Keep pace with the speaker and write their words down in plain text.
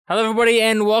Hello, everybody,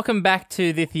 and welcome back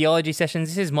to the Theology Sessions.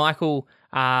 This is Michael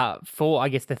for,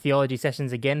 the Theology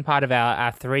Sessions again, part of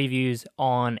our three views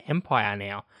on empire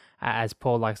now, as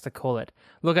Paul likes to call it.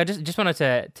 Look, I just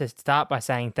wanted to start by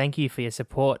saying thank you for your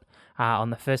support on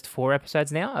the first 4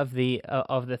 episodes now of the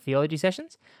Theology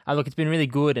Sessions. Look, it's been really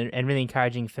good and really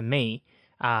encouraging for me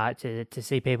to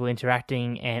see people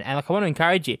interacting, and I want to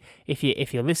encourage you, if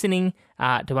you're listening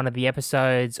to one of the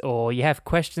episodes or you have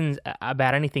questions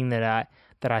about anything that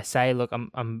I say, look,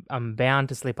 I'm bound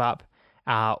to slip up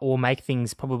or make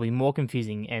things probably more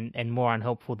confusing and more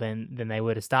unhelpful than they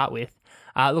were to start with.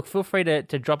 Look, feel free to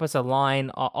drop us a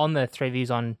line on the Three Views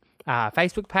on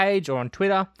Facebook page or on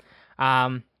Twitter,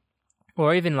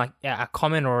 or even like a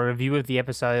comment or a review of the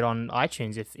episode on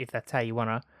iTunes if that's how you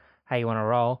wanna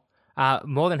roll.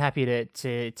 More than happy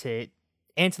to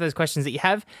answer those questions that you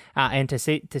have and to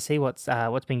see what's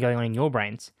been going on in your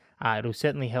brains. It'll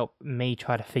certainly help me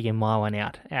try to figure my one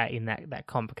out in that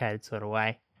complicated sort of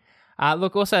way.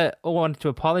 Look, also, I wanted to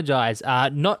apologise,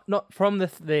 not from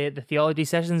the Theology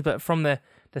Sessions, but from the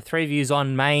Three Views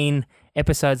on main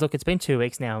episodes. Look, it's been 2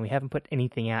 weeks now and we haven't put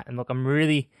anything out. And look, I'm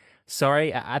really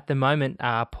sorry. At the moment,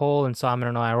 Paul and Simon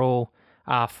and I are all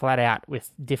flat out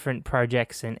with different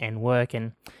projects and work,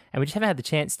 and we just haven't had the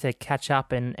chance to catch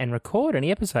up and record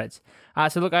any episodes.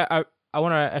 So look, I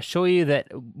want to assure you that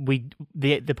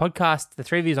the podcast, the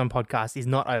Three Views on podcast, is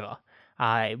not over.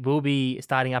 It will be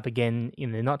starting up again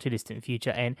in the not too distant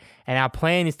future, and our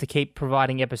plan is to keep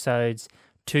providing episodes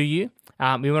to you.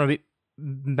 We want to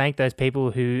make those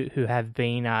people who have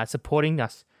been supporting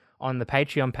us on the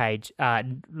Patreon page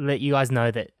let you guys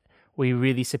know that we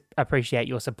really appreciate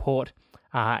your support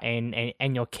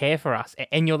and your care for us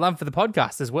and your love for the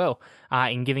podcast as well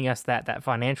in giving us that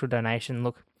financial donation.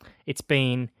 Look, it's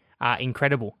been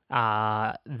incredible,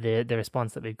 the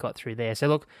response that we've got through there. So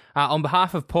look, on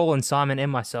behalf of Paul and Simon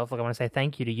and myself, I want to say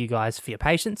thank you to you guys for your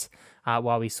patience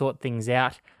while we sort things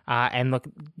out. And look,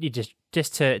 you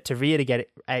just to reiterate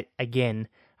it again,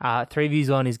 Three Views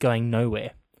On is going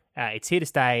nowhere. It's here to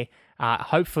stay,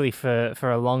 hopefully for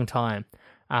a long time,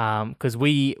 because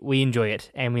we enjoy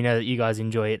it and we know that you guys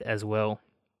enjoy it as well.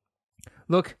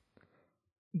 Look,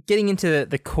 getting into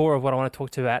the core of what I want to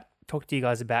talk to you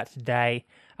guys about today.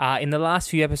 In the last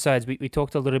few episodes, we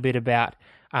talked a little bit about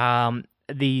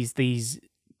these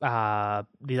other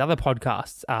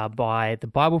podcasts by the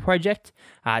Bible Project.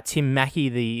 Tim Mackey,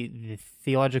 the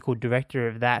theological director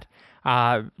of that,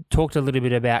 talked a little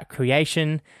bit about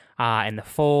creation and the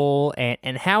fall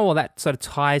and how all that sort of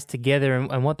ties together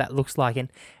and what that looks like. And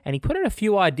he put in a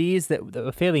few ideas that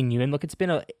were fairly new. And look, it's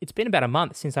been about a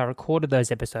month since I recorded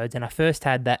those episodes, and I first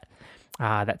had that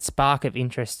spark of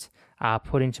interest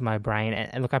put into my brain.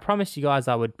 And look, I promised you guys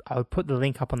I would put the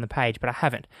link up on the page, but I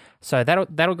haven't. So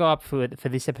that'll go up for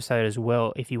this episode as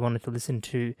well if you wanted to listen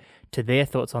to their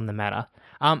thoughts on the matter.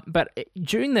 But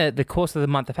during the course of the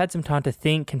month, I've had some time to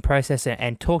think and process it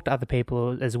and talk to other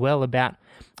people as well about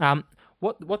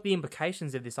what the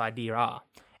implications of this idea are.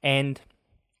 And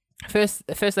First,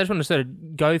 I just want to sort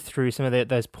of go through some of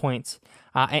those points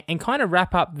and kind of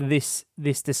wrap up this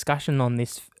discussion on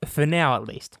this for now, at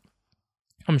least.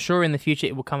 I'm sure in the future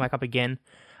it will come back up again,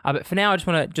 but for now I just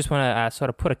want to sort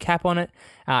of put a cap on it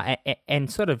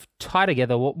and sort of tie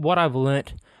together what I've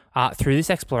learnt through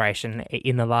this exploration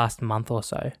in the last month or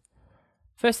so.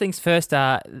 First things first,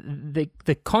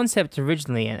 the concept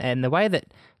originally and the way that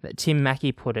Tim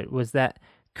Mackey put it was that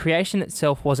creation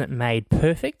itself wasn't made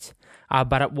perfect,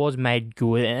 but it was made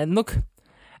good. And look,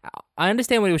 I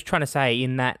understand what he was trying to say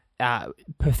in that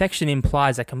perfection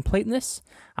implies a completeness,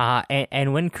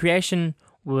 and when creation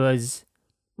was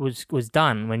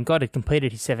done, when God had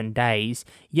completed his 7 days,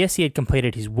 yes, he had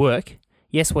completed his work.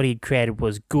 Yes, what he had created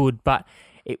was good, but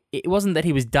it wasn't that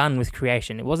he was done with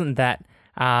creation. It wasn't that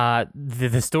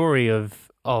the story of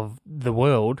the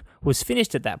world was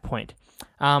finished at that point.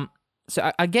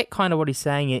 So I get kind of what he's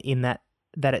saying in that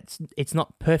it's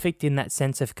not perfect in that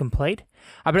sense of complete.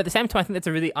 But at the same time, I think that's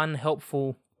a really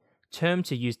unhelpful term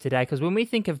to use today, because when we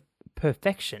think of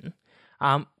perfection,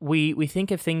 we think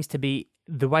of things to be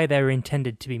the way they were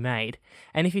intended to be made.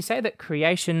 And if you say that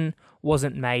creation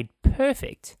wasn't made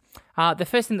perfect, the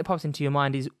first thing that pops into your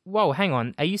mind is, whoa, hang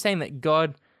on, are you saying that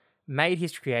God made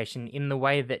his creation in the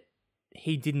way that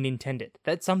he didn't intend it?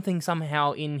 That something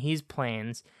somehow in his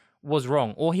plans was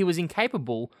wrong, or he was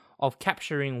incapable of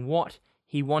capturing what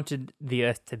he wanted the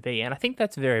earth to be? And I think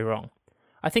that's very wrong.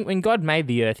 I think when God made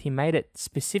the earth, he made it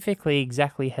specifically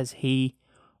exactly as he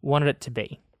wanted it to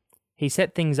be. He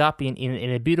set things up in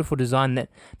a beautiful design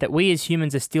that we as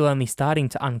humans are still only starting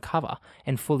to uncover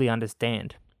and fully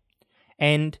understand.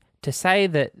 And to say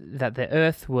that the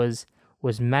earth was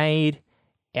was made,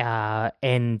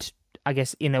 and I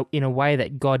guess in a way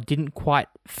that God didn't quite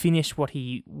finish what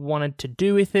he wanted to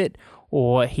do with it,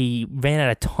 or he ran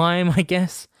out of time, I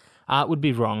guess, would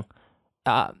be wrong.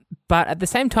 But at the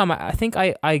same time, I think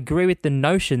I agree with the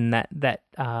notion that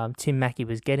Tim Mackey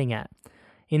was getting at,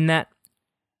 in that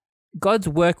God's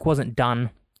work wasn't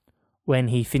done when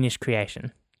he finished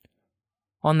creation.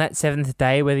 On that seventh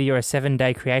day, whether you're a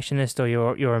 7-day creationist or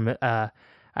you're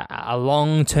a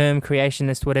long-term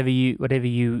creationist, whatever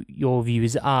your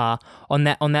views are, on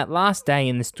that last day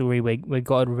in the story where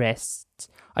God rests,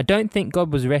 I don't think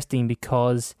God was resting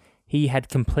because he had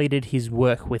completed his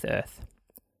work with earth.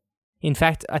 In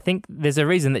fact, I think there's a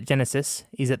reason that Genesis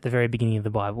is at the very beginning of the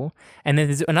Bible, and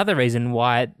there's another reason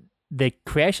why the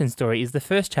creation story is the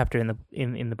first chapter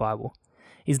in the Bible,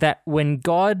 is that when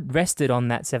God rested on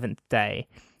that seventh day,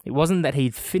 it wasn't that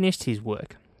he'd finished his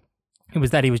work, it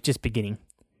was that he was just beginning.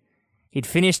 He'd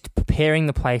finished preparing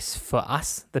the place for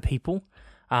us, the people,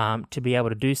 to be able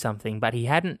to do something, but he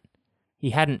hadn't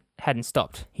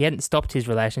stopped. He hadn't stopped his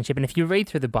relationship. And if you read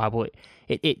through the Bible,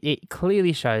 it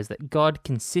clearly shows that God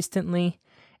consistently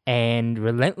and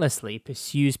relentlessly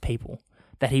pursues people,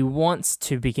 that he wants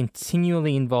to be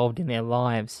continually involved in their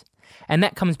lives. And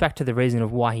that comes back to the reason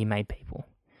of why he made people,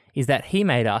 is that he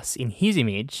made us in his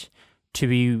image to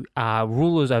be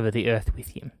rulers over the earth with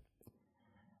him.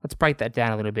 Let's break that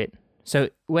down a little bit. So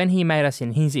when he made us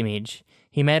in his image,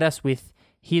 he made us with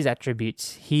his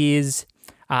attributes, his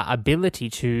ability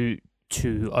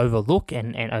to overlook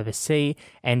and oversee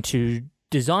and to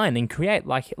design and create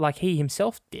like he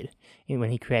himself did when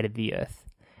he created the earth.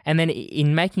 And then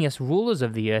in making us rulers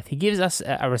of the earth, he gives us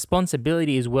a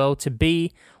responsibility as well to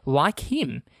be like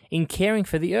him in caring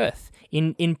for the earth,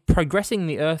 in progressing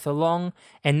the earth along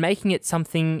and making it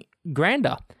something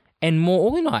grander and more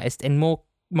organized and more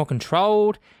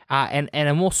controlled and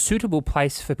a more suitable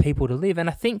place for people to live. And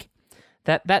I think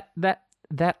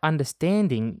that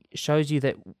understanding shows you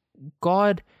that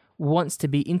God wants to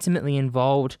be intimately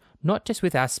involved, not just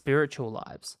with our spiritual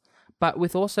lives, but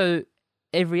with also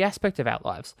every aspect of our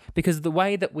lives. Because the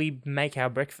way that we make our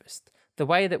breakfast, the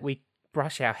way that we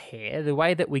brush our hair, the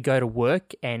way that we go to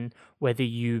work, and whether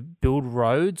you build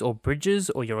roads or bridges,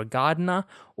 or you're a gardener,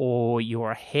 or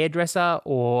you're a hairdresser,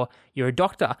 or you're a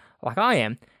doctor, like I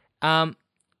am,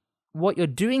 what you're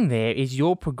doing there is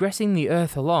you're progressing the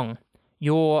earth along.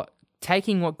 You're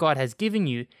taking what God has given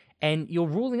you and you're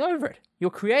ruling over it. You're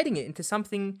creating it into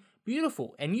something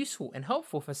beautiful and useful and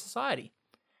helpful for society.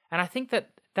 And I think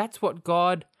that that's what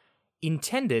God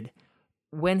intended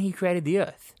when he created the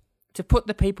earth, to put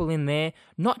the people in there,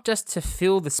 not just to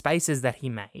fill the spaces that he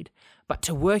made, but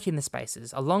to work in the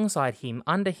spaces alongside him,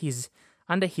 under his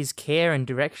care and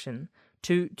direction,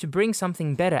 to bring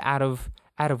something better out of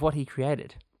what he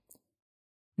created.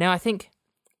 Now I think,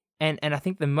 and I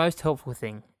think the most helpful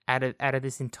thing out of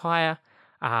this entire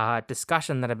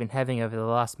discussion that I've been having over the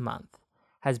last month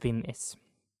has been this,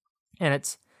 and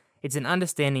it's an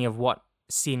understanding of what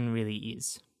sin really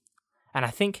is. And I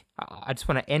think I just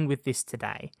want to end with this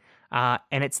today,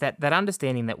 and it's that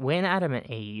understanding that when Adam and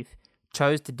Eve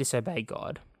chose to disobey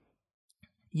God,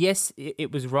 yes,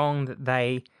 it was wrong that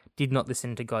they did not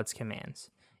listen to God's commands.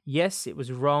 Yes, it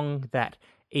was wrong that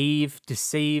Eve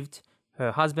deceived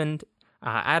her husband,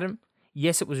 Adam.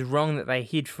 Yes, it was wrong that they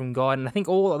hid from God, and I think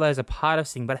all of those are part of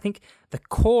sin, but I think the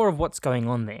core of what's going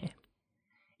on there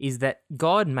is that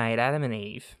God made Adam and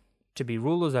Eve to be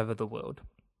rulers over the world,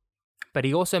 but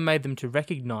he also made them to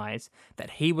recognize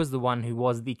that he was the one who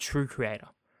was the true creator,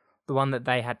 the one that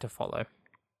they had to follow.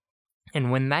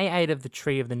 And when they ate of the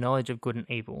tree of the knowledge of good and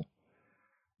evil,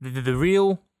 the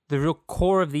real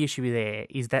core of the issue there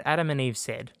is that Adam and Eve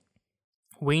said,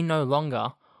 we no longer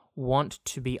want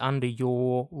to be under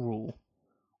your rule.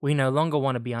 We no longer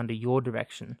want to be under your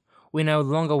direction. We no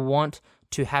longer want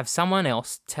to have someone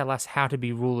else tell us how to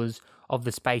be rulers of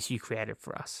the space you created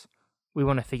for us. We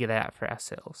want to figure that out for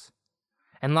ourselves.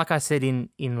 And like I said in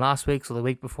last week's or the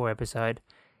week before episode,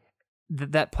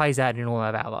 that plays out in all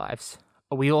of our lives.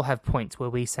 We all have points where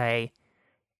we say,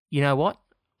 you know what?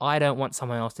 I don't want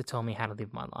someone else to tell me how to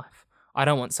live my life. I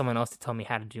don't want someone else to tell me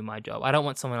how to do my job. I don't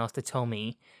want someone else to tell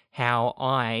me how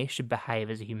I should behave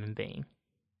as a human being.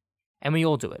 And we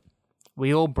all do it.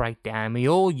 We all break down. We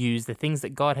all use the things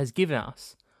that God has given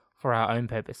us for our own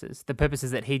purposes, the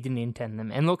purposes that he didn't intend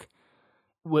them. And look,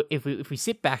 if we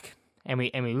sit back and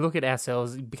we look at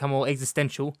ourselves, become all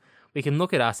existential, we can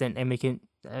look at us and we can,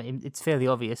 it's fairly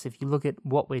obvious if you look at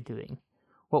what we're doing.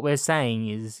 What we're saying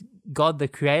is, God the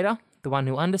creator, the one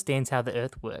who understands how the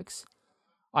earth works,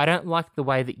 I don't like the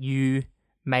way that you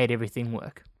made everything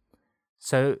work.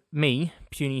 So me,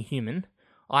 puny human,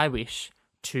 I wish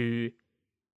to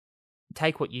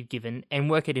take what you've given and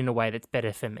work it in a way that's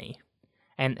better for me.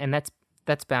 And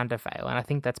that's bound to fail. And I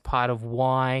think that's part of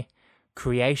why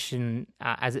creation,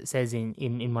 as it says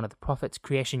in one of the prophets,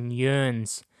 creation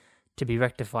yearns to be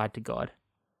rectified to God,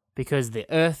 because the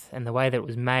earth and the way that it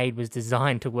was made was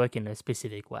designed to work in a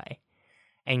specific way.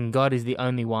 And God is the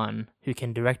only one who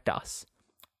can direct us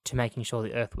to making sure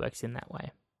the earth works in that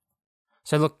way.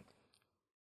 So look,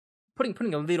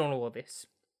 putting a lid on all of this,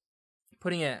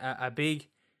 putting a big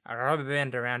rubber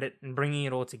band around it and bringing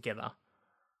it all together,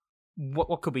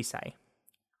 what could we say?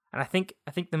 And I think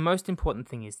the most important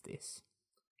thing is this,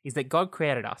 is that God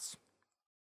created us.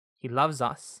 He loves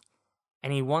us,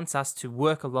 and he wants us to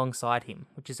work alongside him,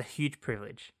 which is a huge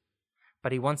privilege.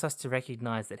 But he wants us to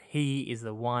recognize that he is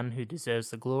the one who deserves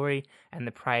the glory and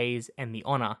the praise and the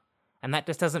honor. And that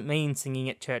just doesn't mean singing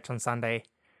at church on Sunday.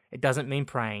 It doesn't mean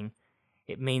praying.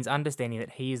 It means understanding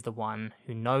that he is the one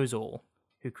who knows all,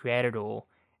 who created all,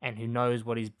 and who knows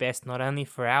what is best not only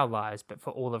for our lives, but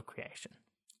for all of creation.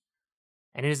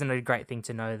 And isn't it a great thing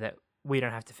to know that we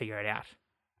don't have to figure it out?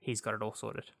 He's got it all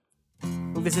sorted.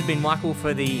 Well, this has been Michael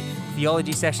for the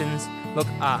Theology sessions. Look,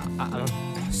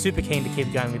 I'm super keen to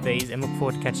keep going with these and look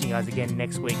forward to catching you guys again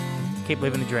next week. Keep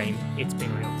living the dream. It's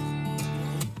been real.